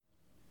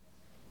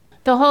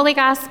The Holy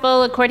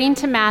Gospel according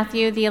to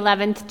Matthew, the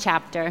 11th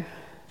chapter.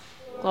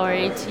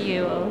 Glory to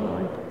you, O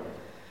Lord.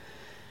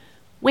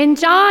 When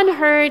John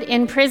heard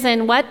in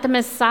prison what the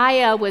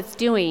Messiah was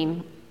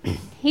doing,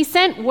 he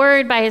sent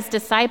word by his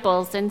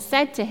disciples and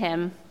said to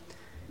him,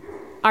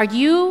 "Are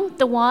you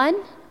the one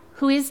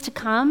who is to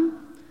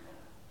come,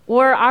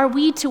 or are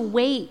we to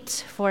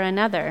wait for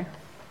another?"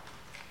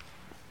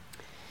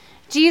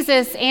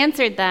 Jesus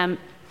answered them,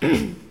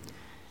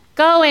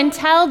 "Go and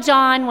tell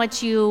John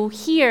what you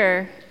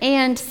hear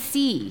and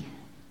see.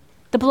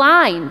 The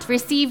blind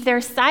receive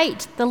their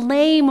sight, the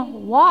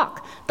lame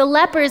walk, the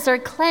lepers are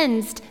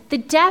cleansed, the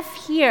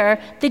deaf hear,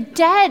 the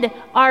dead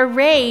are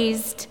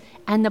raised,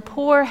 and the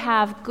poor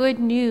have good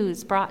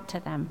news brought to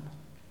them.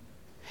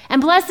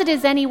 And blessed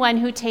is anyone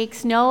who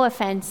takes no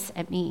offense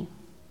at me."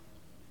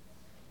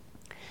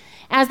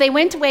 As they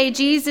went away,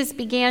 Jesus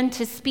began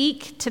to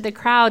speak to the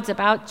crowds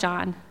about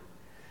John.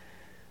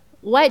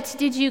 "What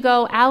did you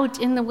go out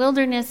in the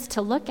wilderness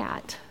to look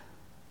at?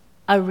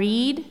 A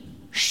reed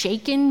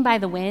shaken by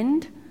the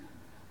wind?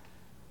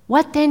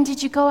 What then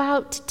did you go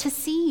out to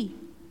see?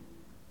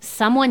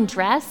 Someone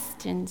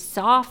dressed in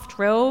soft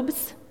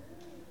robes?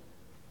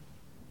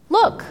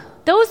 Look,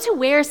 those who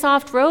wear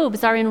soft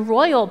robes are in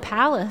royal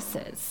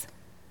palaces.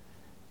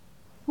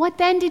 What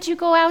then did you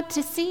go out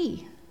to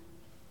see?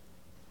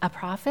 A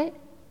prophet?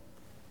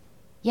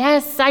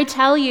 Yes, I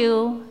tell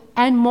you,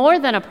 and more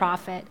than a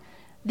prophet.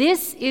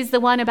 This is the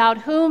one about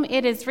whom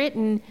it is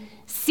written,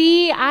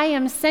 'See, I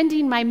am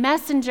sending my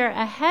messenger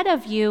ahead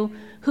of you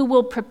who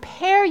will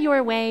prepare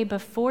your way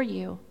before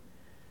you.'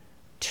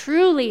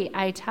 Truly,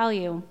 I tell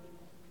you,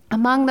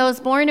 among those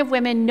born of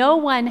women, no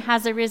one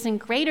has arisen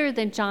greater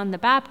than John the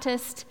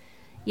Baptist,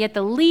 yet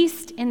the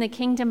least in the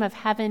kingdom of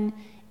heaven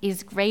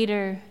is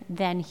greater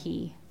than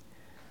he."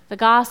 The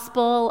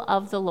gospel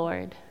of the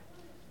Lord.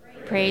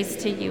 Praise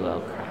to you, O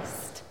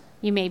Christ.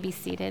 You may be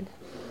seated.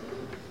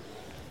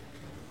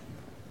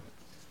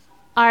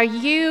 Are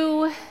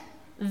you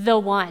the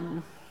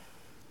one?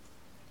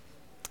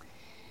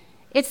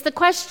 It's the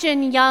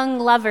question young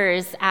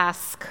lovers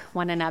ask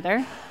one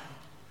another,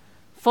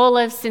 full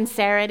of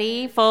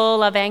sincerity,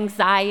 full of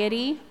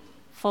anxiety,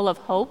 full of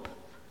hope.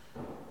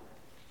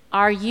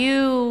 Are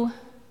you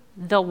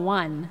the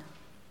one?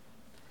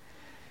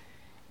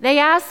 They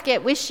ask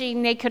it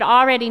wishing they could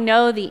already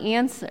know the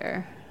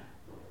answer,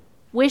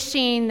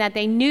 wishing that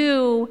they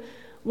knew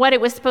what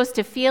it was supposed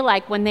to feel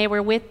like when they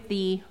were with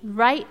the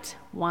right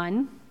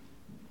one,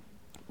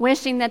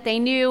 wishing that they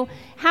knew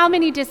how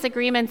many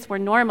disagreements were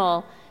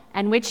normal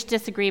and which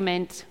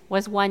disagreement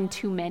was one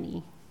too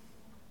many,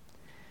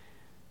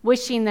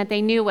 wishing that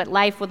they knew what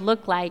life would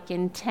look like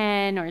in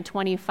 10 or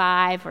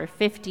 25 or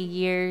 50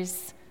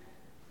 years,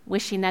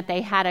 wishing that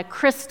they had a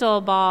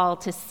crystal ball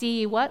to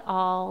see what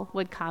all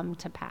would come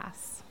to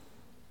pass.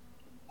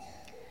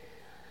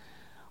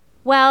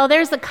 Well,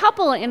 there's a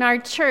couple in our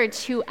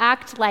church who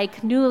act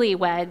like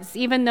newlyweds,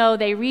 even though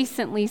they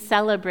recently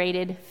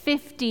celebrated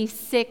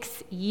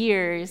 56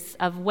 years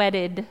of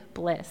wedded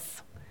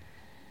bliss.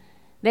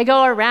 They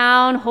go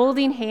around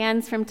holding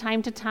hands from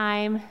time to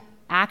time,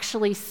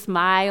 actually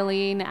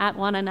smiling at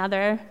one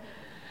another,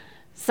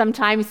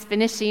 sometimes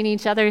finishing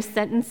each other's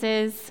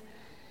sentences,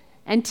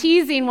 and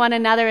teasing one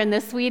another in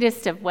the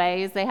sweetest of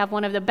ways. They have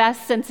one of the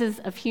best senses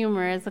of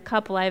humor as a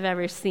couple I've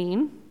ever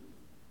seen.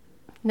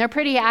 They're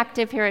pretty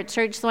active here at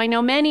church, so I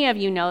know many of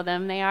you know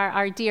them. They are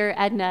our dear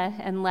Edna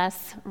and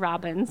Les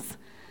Robbins.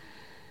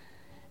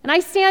 And I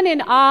stand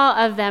in awe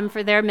of them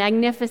for their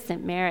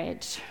magnificent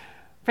marriage,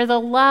 for the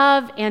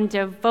love and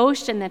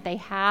devotion that they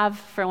have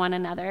for one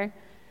another,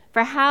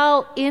 for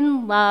how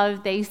in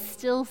love they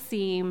still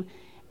seem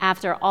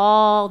after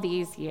all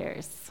these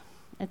years.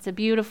 It's a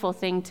beautiful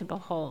thing to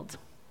behold.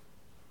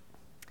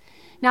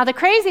 Now, the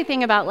crazy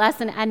thing about Les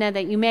and Edna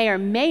that you may or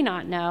may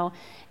not know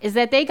is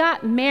that they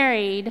got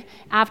married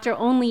after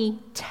only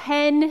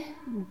 10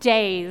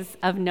 days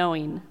of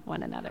knowing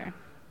one another.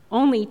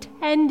 Only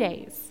 10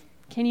 days.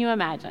 Can you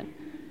imagine?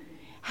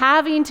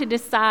 Having to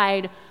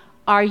decide,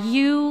 are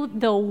you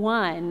the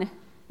one,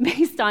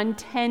 based on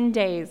 10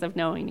 days of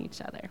knowing each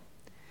other.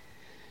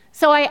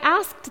 So I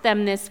asked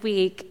them this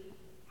week,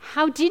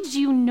 how did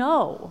you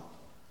know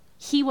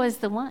he was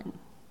the one?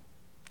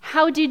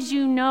 How did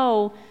you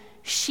know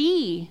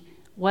she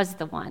was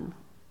the one?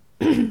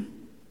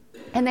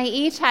 And they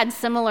each had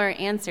similar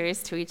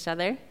answers to each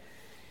other.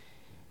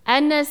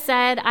 Edna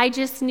said, "I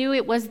just knew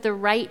it was the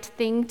right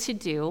thing to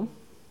do."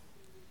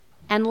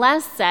 And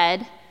Les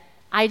said,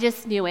 "I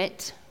just knew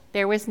it.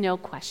 There was no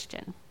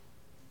question."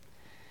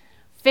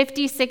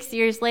 56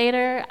 years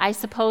later, I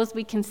suppose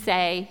we can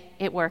say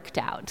it worked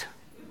out.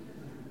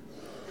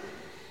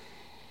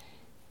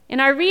 In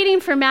our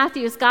reading from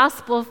Matthew's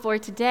Gospel for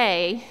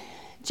today,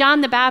 John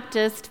the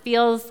Baptist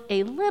feels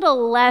a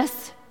little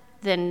less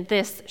than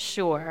this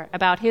sure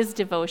about his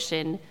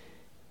devotion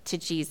to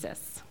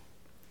Jesus.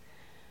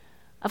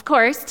 Of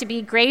course, to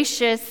be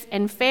gracious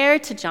and fair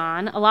to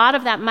John, a lot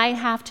of that might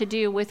have to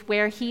do with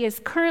where he is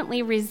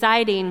currently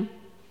residing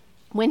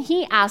when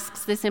he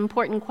asks this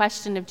important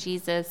question of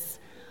Jesus,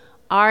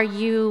 Are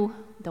you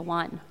the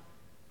one?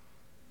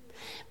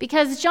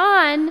 Because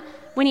John,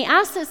 when he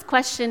asks this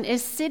question,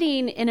 is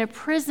sitting in a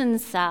prison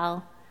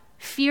cell,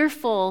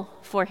 fearful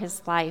for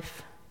his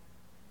life.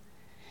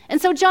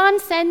 And so John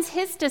sends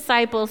his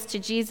disciples to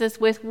Jesus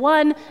with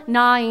one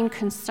gnawing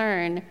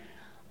concern.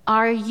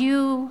 Are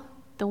you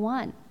the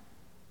one?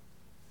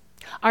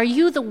 Are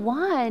you the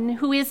one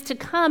who is to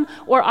come,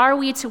 or are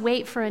we to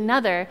wait for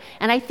another?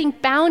 And I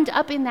think bound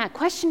up in that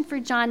question for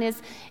John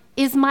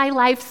is my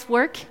life's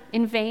work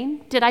in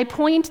vain? Did I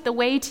point the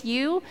way to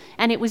you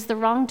and it was the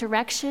wrong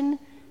direction?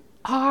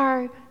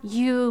 Are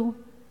you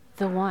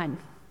the one?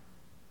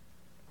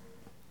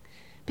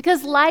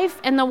 Because life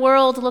and the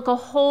world look a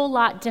whole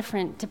lot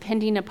different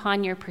depending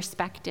upon your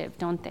perspective,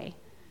 don't they?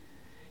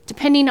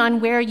 Depending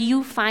on where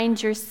you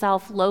find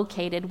yourself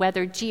located,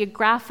 whether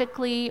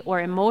geographically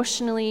or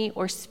emotionally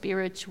or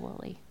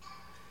spiritually.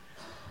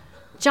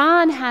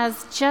 John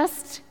has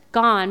just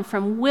gone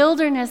from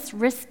wilderness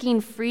risking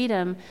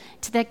freedom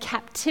to the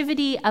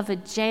captivity of a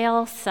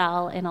jail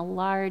cell in a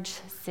large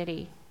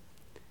city.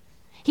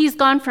 He's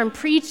gone from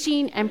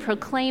preaching and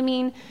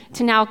proclaiming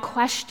to now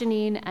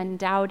questioning and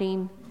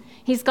doubting.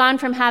 He's gone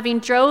from having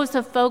droves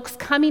of folks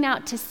coming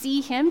out to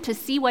see him, to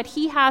see what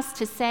he has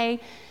to say,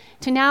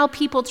 to now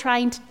people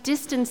trying to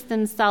distance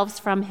themselves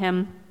from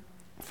him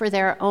for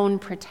their own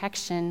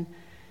protection.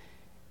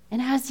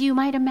 And as you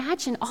might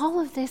imagine, all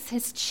of this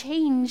has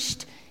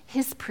changed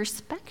his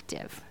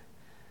perspective.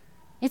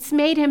 It's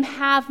made him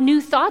have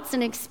new thoughts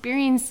and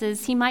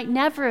experiences he might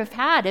never have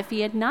had if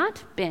he had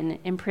not been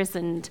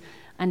imprisoned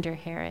under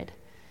Herod.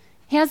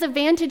 He has a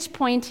vantage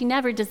point he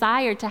never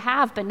desired to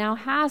have, but now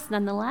has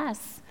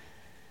nonetheless.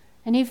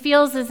 And he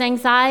feels his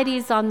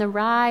anxieties on the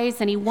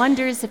rise, and he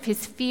wonders if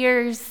his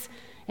fears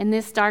in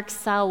this dark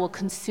cell will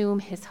consume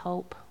his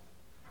hope.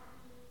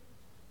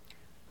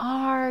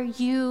 Are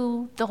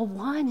you the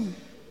one?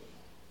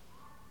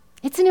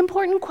 It's an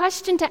important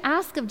question to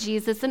ask of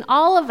Jesus, and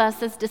all of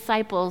us as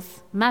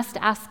disciples must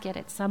ask it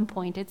at some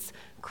point. It's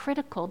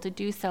critical to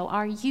do so.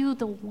 Are you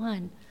the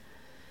one?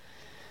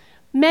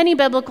 Many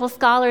biblical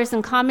scholars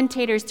and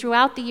commentators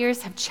throughout the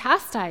years have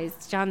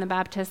chastised John the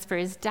Baptist for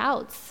his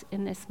doubts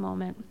in this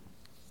moment.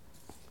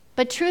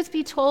 But truth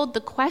be told,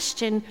 the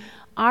question,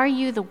 are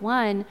you the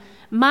one,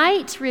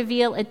 might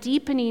reveal a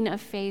deepening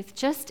of faith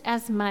just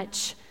as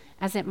much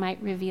as it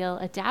might reveal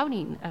a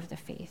doubting of the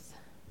faith.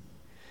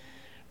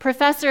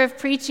 Professor of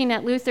preaching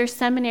at Luther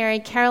Seminary,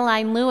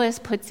 Caroline Lewis,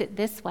 puts it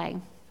this way.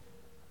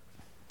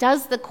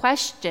 Does the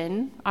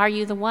question, are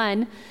you the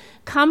one,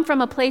 come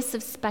from a place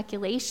of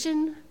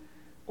speculation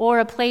or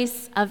a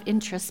place of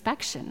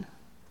introspection?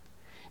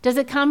 Does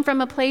it come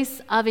from a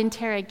place of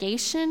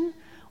interrogation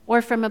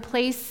or from a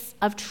place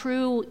of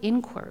true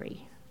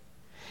inquiry?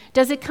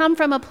 Does it come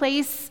from a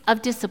place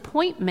of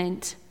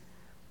disappointment,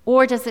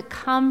 or does it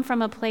come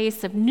from a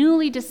place of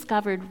newly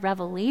discovered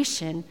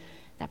revelation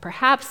that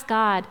perhaps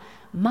God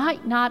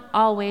might not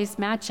always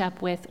match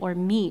up with or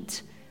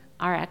meet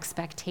our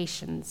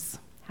expectations,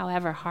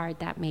 however hard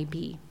that may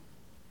be?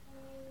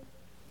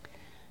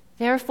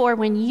 Therefore,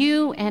 when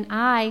you and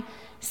I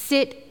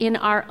sit in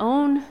our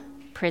own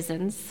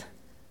prisons,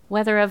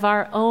 whether of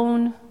our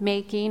own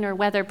making or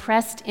whether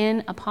pressed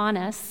in upon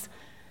us,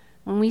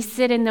 when we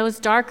sit in those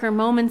darker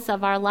moments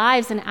of our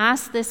lives and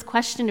ask this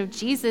question of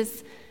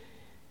Jesus,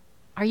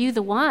 are you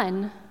the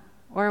one,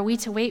 or are we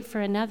to wait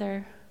for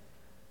another?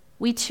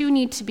 We too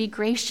need to be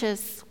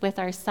gracious with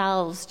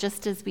ourselves,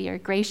 just as we are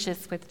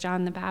gracious with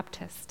John the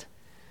Baptist.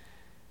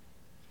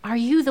 Are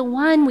you the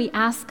one, we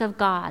ask of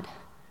God?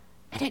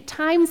 And at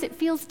times it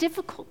feels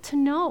difficult to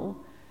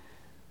know.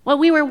 What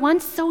we were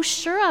once so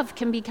sure of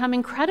can become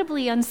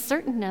incredibly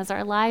uncertain as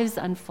our lives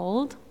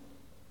unfold.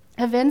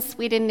 Events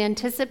we didn't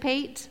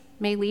anticipate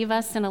may leave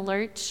us in a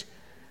lurch.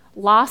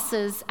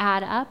 Losses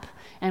add up,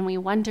 and we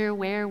wonder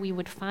where we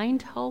would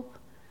find hope.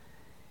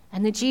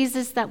 And the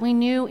Jesus that we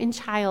knew in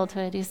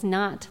childhood is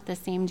not the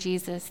same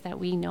Jesus that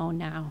we know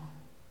now.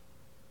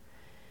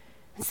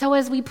 And so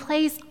as we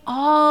place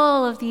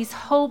all of these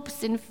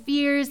hopes and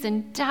fears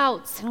and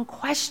doubts and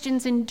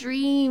questions and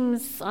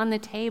dreams on the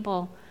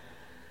table,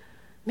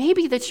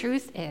 maybe the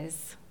truth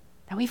is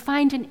that we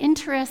find an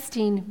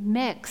interesting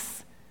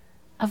mix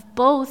of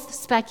both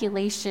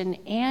speculation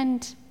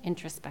and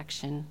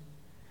introspection,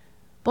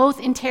 both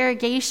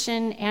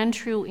interrogation and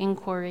true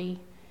inquiry,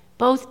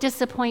 both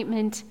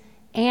disappointment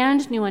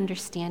and new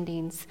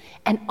understandings.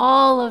 And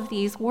all of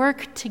these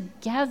work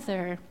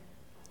together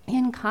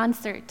in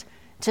concert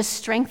to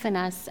strengthen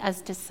us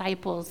as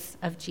disciples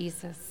of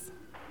Jesus.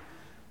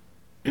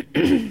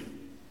 The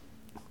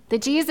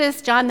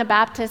Jesus John the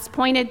Baptist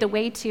pointed the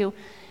way to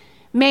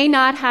may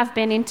not have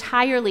been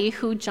entirely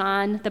who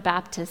John the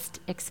Baptist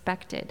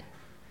expected.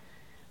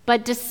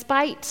 But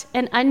despite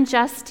an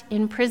unjust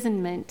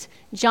imprisonment,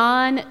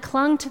 John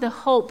clung to the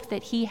hope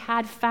that he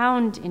had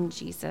found in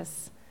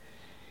Jesus.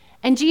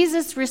 And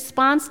Jesus'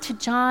 response to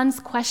John's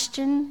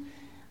question,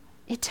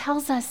 it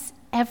tells us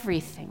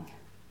everything.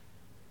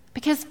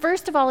 Because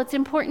first of all, it's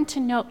important to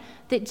note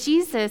that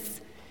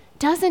Jesus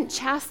doesn't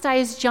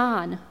chastise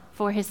John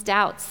for his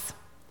doubts.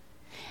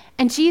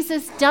 And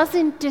Jesus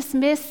doesn't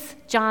dismiss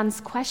John's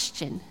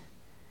question.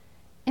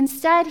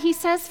 Instead, he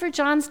says for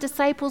John's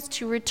disciples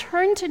to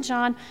return to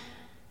John,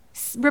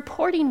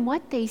 reporting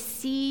what they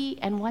see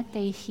and what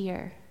they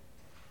hear.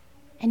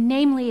 And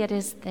namely, it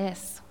is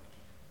this: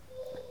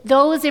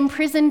 those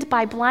imprisoned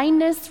by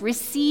blindness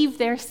receive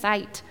their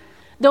sight.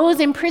 Those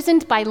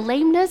imprisoned by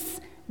lameness,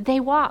 they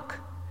walk.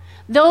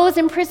 Those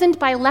imprisoned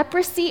by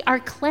leprosy are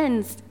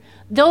cleansed.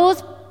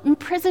 Those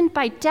imprisoned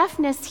by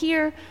deafness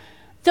hear.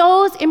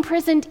 Those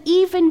imprisoned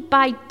even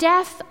by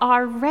death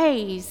are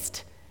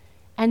raised.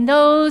 And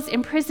those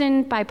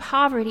imprisoned by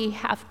poverty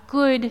have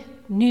good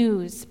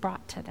news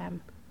brought to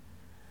them.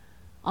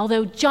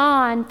 Although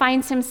John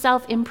finds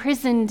himself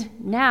imprisoned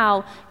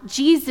now,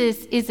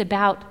 Jesus is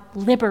about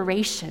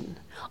liberation,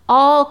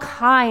 all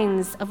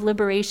kinds of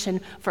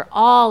liberation for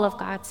all of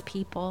God's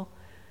people.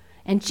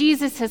 And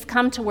Jesus has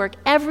come to work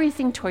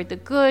everything toward the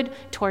good,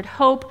 toward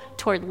hope,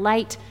 toward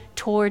light,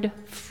 toward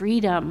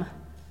freedom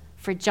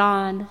for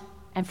John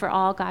and for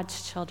all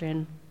God's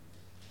children.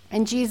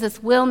 And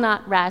Jesus will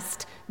not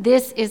rest.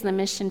 This is the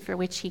mission for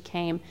which he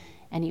came,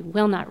 and he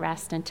will not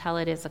rest until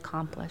it is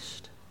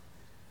accomplished.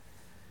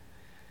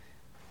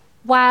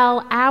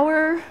 While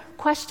our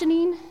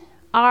questioning,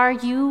 "Are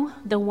you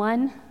the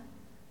one?"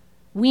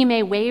 we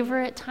may waver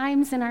at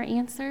times in our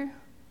answer,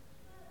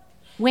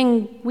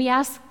 when we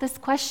ask this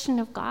question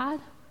of God,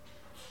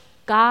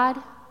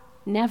 God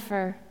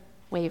never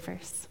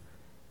wavers.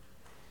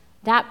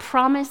 That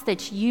promise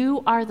that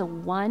you are the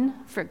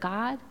one for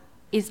God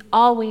is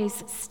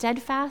always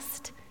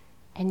steadfast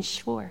and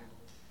sure.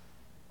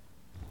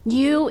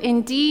 You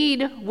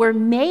indeed were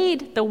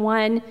made the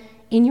one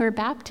in your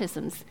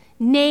baptisms,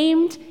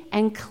 named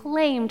and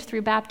claimed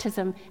through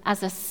baptism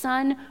as a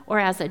son or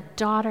as a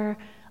daughter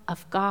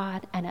of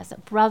God and as a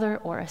brother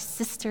or a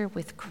sister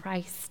with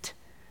Christ.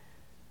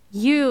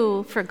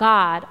 You, for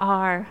God,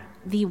 are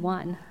the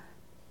one.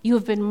 You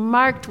have been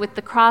marked with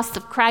the cross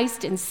of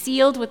Christ and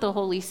sealed with the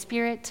Holy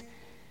Spirit.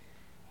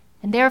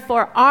 And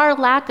therefore, our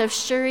lack of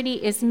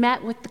surety is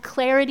met with the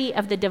clarity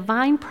of the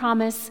divine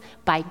promise: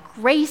 by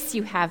grace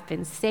you have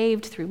been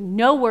saved through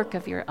no work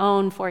of your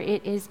own, for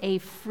it is a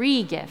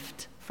free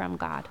gift from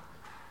God.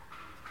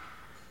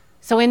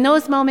 So in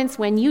those moments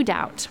when you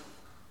doubt,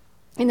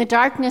 in the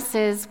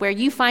darknesses where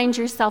you find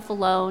yourself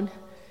alone,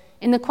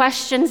 in the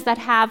questions that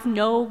have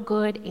no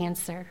good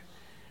answer,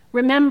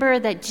 remember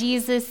that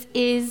Jesus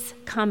is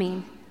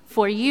coming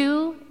for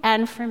you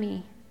and for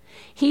me.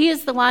 He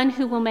is the one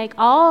who will make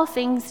all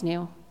things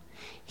new.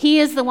 He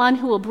is the one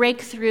who will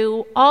break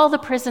through all the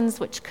prisons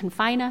which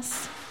confine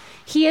us.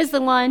 He is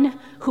the one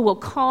who will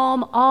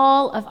calm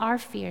all of our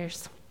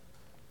fears.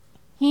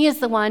 He is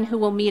the one who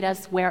will meet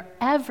us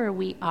wherever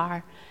we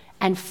are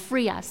and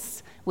free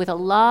us with a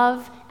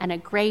love and a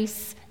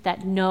grace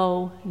that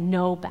know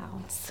no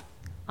bounds.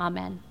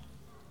 Amen.